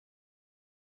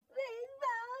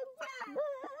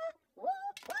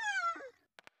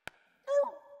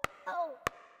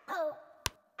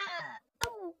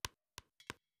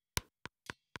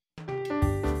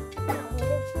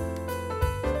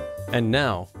And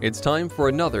now, it's time for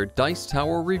another Dice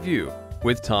Tower review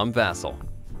with Tom Vasel.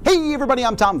 Hey everybody,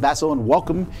 I'm Tom Vasel and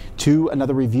welcome to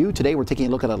another review. Today we're taking a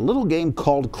look at a little game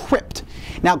called Crypt.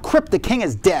 Now Crypt, the king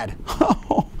is dead.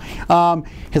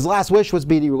 His last wish was to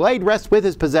be laid rest with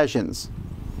his possessions.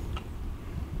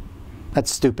 That's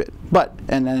stupid. But,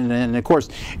 and of course,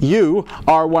 you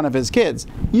are one of his kids.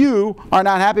 You are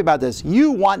not happy about this.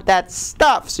 You want that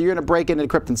stuff. So you're going to break into the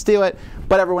Crypt and steal it,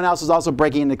 but everyone else is also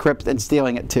breaking into the Crypt and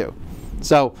stealing it too.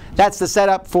 So that's the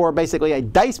setup for basically a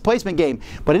dice placement game.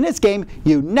 But in this game,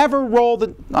 you never roll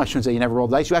the, I shouldn't say you never roll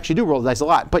the dice, you actually do roll the dice a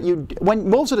lot. But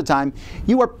most of the time,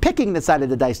 you are picking the side of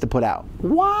the dice to put out.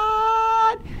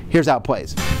 What? Here's how it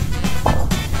plays.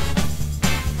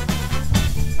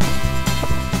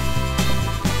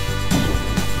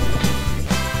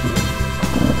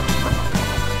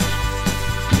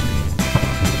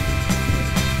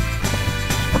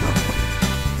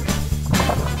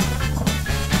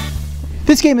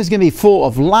 This game is going to be full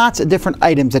of lots of different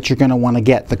items that you're going to want to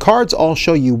get. The cards all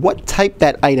show you what type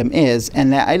that item is,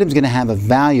 and that item is going to have a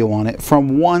value on it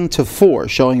from 1 to 4,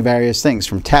 showing various things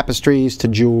from tapestries to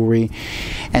jewelry.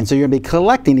 And so you're going to be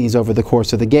collecting these over the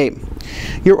course of the game.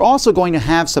 You're also going to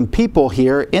have some people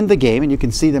here in the game, and you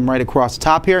can see them right across the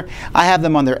top here. I have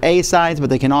them on their A sides, but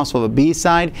they can also have a B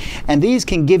side. And these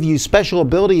can give you special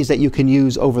abilities that you can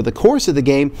use over the course of the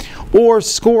game, or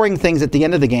scoring things at the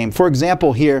end of the game. For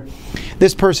example, here,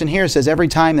 this person here says every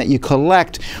time that you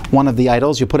collect one of the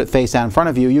idols, you put it face down in front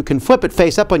of you, you can flip it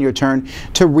face up on your turn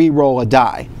to re-roll a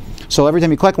die. So every time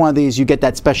you collect one of these, you get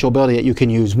that special ability that you can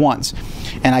use once.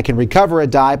 And I can recover a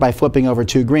die by flipping over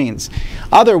 2 greens.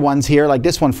 Other ones here, like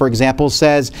this one for example,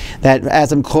 says that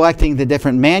as I'm collecting the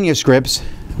different manuscripts,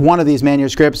 one of these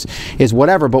manuscripts is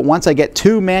whatever, but once I get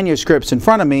 2 manuscripts in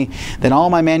front of me, then all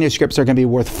my manuscripts are going to be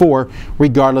worth 4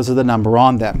 regardless of the number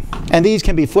on them. And these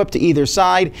can be flipped to either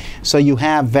side, so you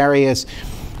have various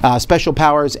special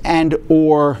powers and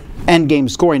or endgame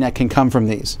scoring that can come from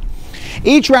these.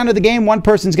 Each round of the game, one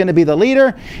person's going to be the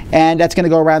leader, and that's going to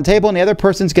go around the table, and the other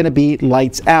person's going to be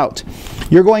lights out.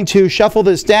 You're going to shuffle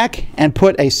this deck and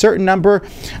put a certain number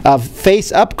of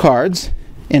face-up cards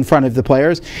in front of the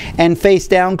players and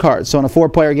face-down cards. So in a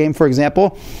 4-player game, for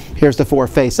example, here's the 4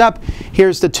 face-up,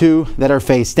 here's the 2 that are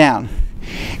face-down.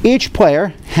 Each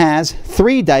player has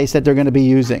 3 dice that they're going to be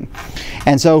using.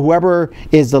 And so whoever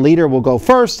is the leader will go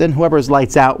first, and whoever is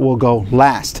lights out will go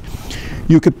last.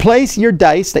 You could place your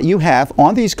dice that you have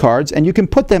on these cards, and you can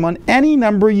put them on any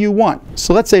number you want.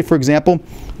 So let's say, for example,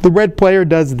 the red player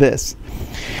does this.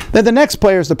 Then the next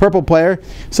player is the purple player.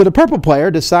 So the purple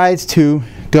player decides to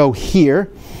go here,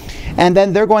 and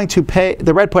then they're going to pay,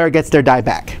 the red player gets their die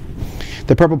back.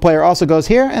 The purple player also goes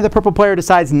here, and the purple player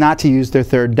decides not to use their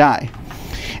 3rd die.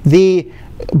 The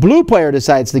blue player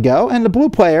decides to go, and the blue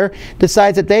player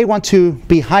decides that they want to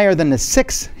be higher than the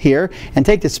 6 here and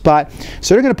take the spot.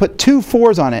 So they're going to put 2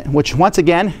 4s on it, which once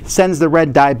again sends the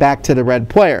red die back to the red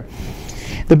player.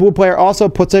 The blue player also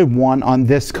puts a 1 on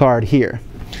this card here.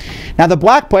 Now the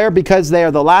black player, because they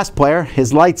are the last player,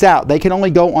 is lights out. They can only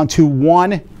go onto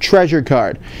 1 treasure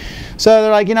card. So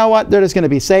they're like, you know what, they're just going to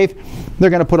be safe.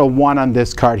 They're going to put a 1 on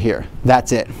this card here.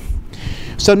 That's it.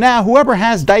 So now whoever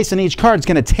has dice in each card is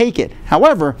going to take it.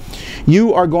 However,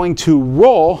 you are going to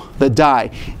roll the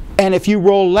die. And if you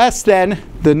roll less than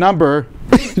the number,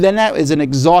 then that is an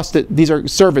exhausted, these are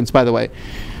servants by the way.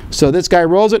 So this guy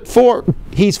rolls it, 4,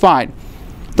 he's fine.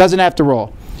 Doesn't have to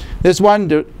roll. This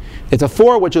one, it's a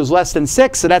 4, which is less than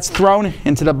 6, so that's thrown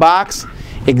into the box.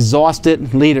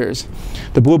 Exhausted leaders.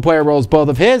 The blue player rolls both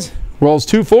of his, rolls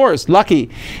 2 4s, lucky,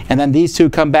 and then these 2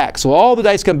 come back. So all the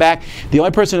dice come back. The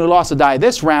only person who lost a die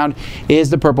this round is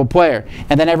the purple player.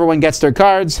 And then everyone gets their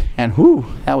cards, and whew,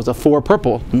 that was a 4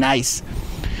 purple. Nice.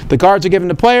 The cards are given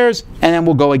to players, and then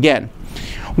we'll go again.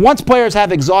 Once players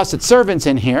have exhausted servants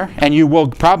in here, and you will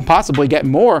possibly get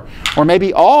more, or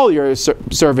maybe all your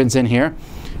servants in here,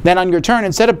 then on your turn,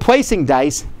 instead of placing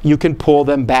dice, you can pull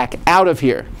them back out of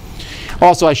here.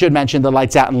 Also, I should mention the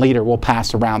lights out and leader will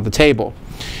pass around the table.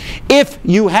 If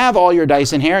you have all your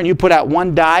dice in here and you put out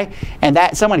 1 die and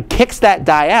that someone kicks that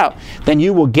die out, then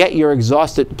you will get your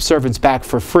exhausted servants back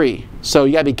for free. So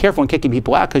you got to be careful in kicking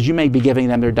people out because you may be giving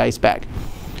them their dice back.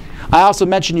 I also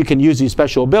mentioned you can use these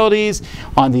special abilities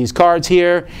on these cards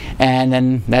here, and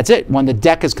then that's it. When the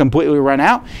deck is completely run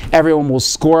out, everyone will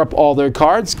score up all their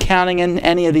cards, counting in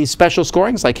any of these special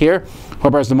scorings, like here.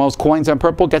 Whoever has the most coins on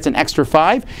purple gets an extra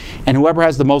 5, and whoever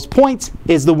has the most points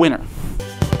is the winner.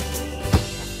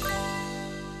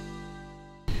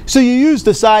 So you use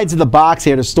the sides of the box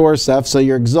here to store stuff, so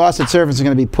your exhausted servants are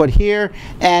going to be put here,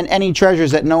 and any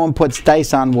treasures that no one puts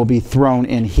dice on will be thrown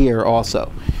in here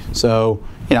also. So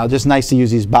you know, just nice to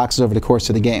use these boxes over the course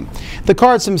of the game. The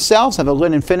cards themselves have a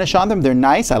linen finish on them. They're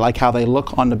nice. I like how they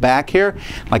look on the back here,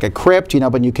 like a crypt, you know,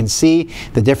 but you can see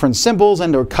the different symbols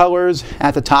and their colors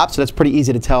at the top, so that's pretty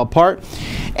easy to tell apart.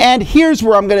 And here's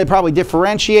where I'm going to probably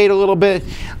differentiate a little bit.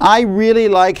 I really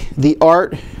like the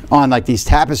art on like these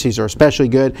tapestries are especially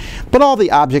good, but all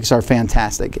the objects are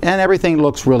fantastic and everything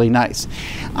looks really nice.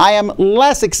 I am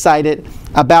less excited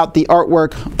about the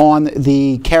artwork on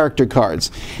the character cards.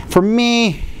 For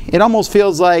me, it almost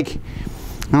feels like,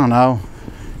 I don't know,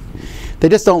 they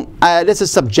just don't, this is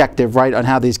subjective, right, on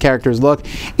how these characters look.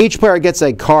 Each player gets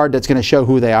a card that's going to show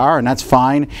who they are, and that's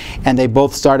fine. And they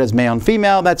both start as male and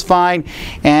female, that's fine.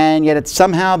 And yet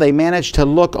somehow they manage to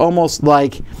look almost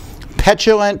like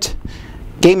petulant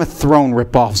Game of Thrones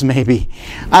ripoffs, maybe.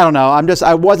 I don't know.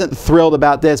 I wasn't thrilled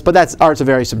about this, but art's a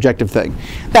very subjective thing.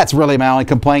 That's really my only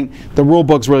complaint. The rule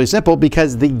book's really simple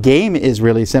because the game is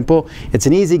really simple. It's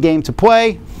an easy game to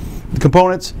play. The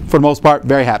components, for the most part,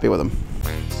 very happy with them.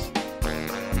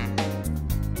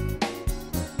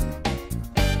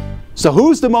 So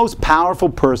who's the most powerful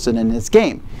person in this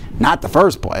game? Not the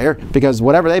first player, because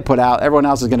whatever they put out, everyone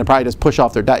else is going to probably just push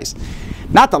off their dice.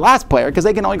 Not the last player, because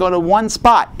they can only go to one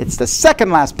spot. It's the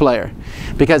second last player,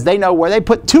 because they know where they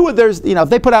put two of theirs. You know, if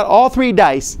they put out all three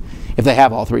dice, if they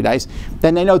have all three dice,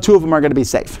 then they know two of them are going to be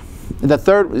safe.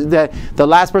 The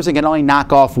last person can only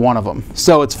knock off one of them.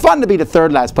 So it's fun to be the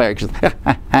third last player.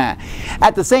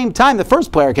 At the same time, the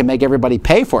first player can make everybody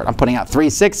pay for it. I'm putting out 3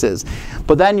 6s.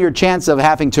 But then your chance of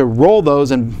having to roll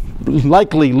those and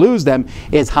likely lose them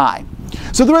is high.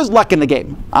 So there is luck in the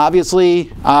game.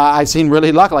 Obviously, I've seen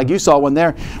really luck, like you saw one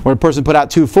there, where a person put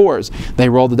out 2 4s. They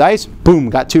rolled the dice, boom,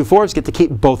 got 2 4s, get to keep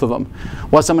both of them.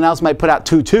 While someone else might put out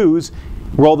 2 2s,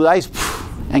 roll the dice,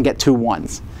 and get 2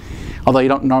 1s. Although you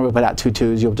don't normally put out 2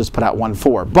 2s, you'll just put out 1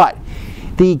 4. But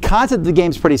the concept of the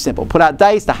game is pretty simple. Put out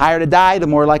dice, the higher the die, the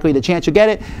more likely the chance you'll get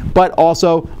it, but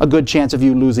also a good chance of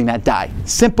you losing that die.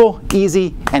 Simple,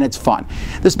 easy, and it's fun.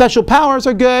 The special powers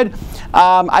are good.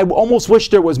 I almost wish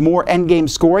there was more endgame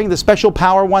scoring. The special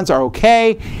power ones are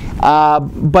okay,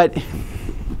 but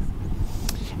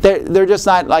they're just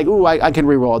not like, ooh, I can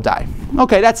reroll a die.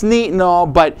 Okay, that's neat and all,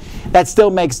 but that still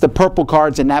makes the purple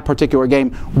cards in that particular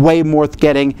game way worth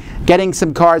getting. Getting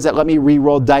some cards that let me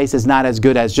re-roll dice is not as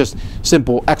good as just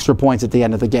simple extra points at the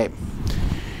end of the game.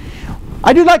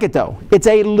 I do like it though. It's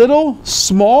a little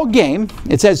small game.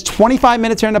 It says 25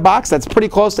 minutes here in the box. That's pretty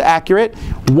close to accurate.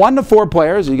 1 to 4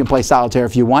 players. You can play solitaire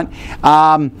if you want.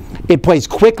 It plays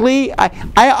quickly.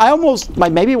 I almost,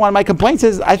 maybe one of my complaints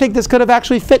is I think this could have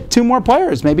actually fit 2 more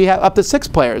players, maybe have up to 6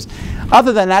 players.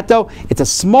 Other than that though, it's a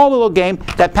small little game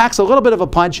that packs a little bit of a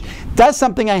punch, does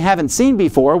something I haven't seen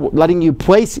before, letting you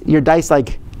place your dice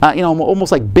like, you know,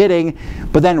 almost like bidding,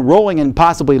 but then rolling and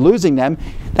possibly losing them.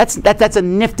 That's a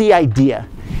nifty idea,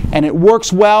 and it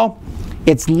works well.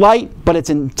 It's light, but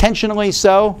it's intentionally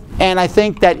so. And I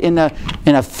think that in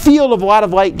a field of a lot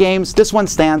of light games, this one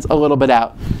stands a little bit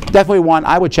out. Definitely one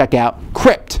I would check out.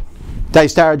 Crypt.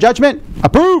 Dice Tower Judgment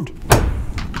approved.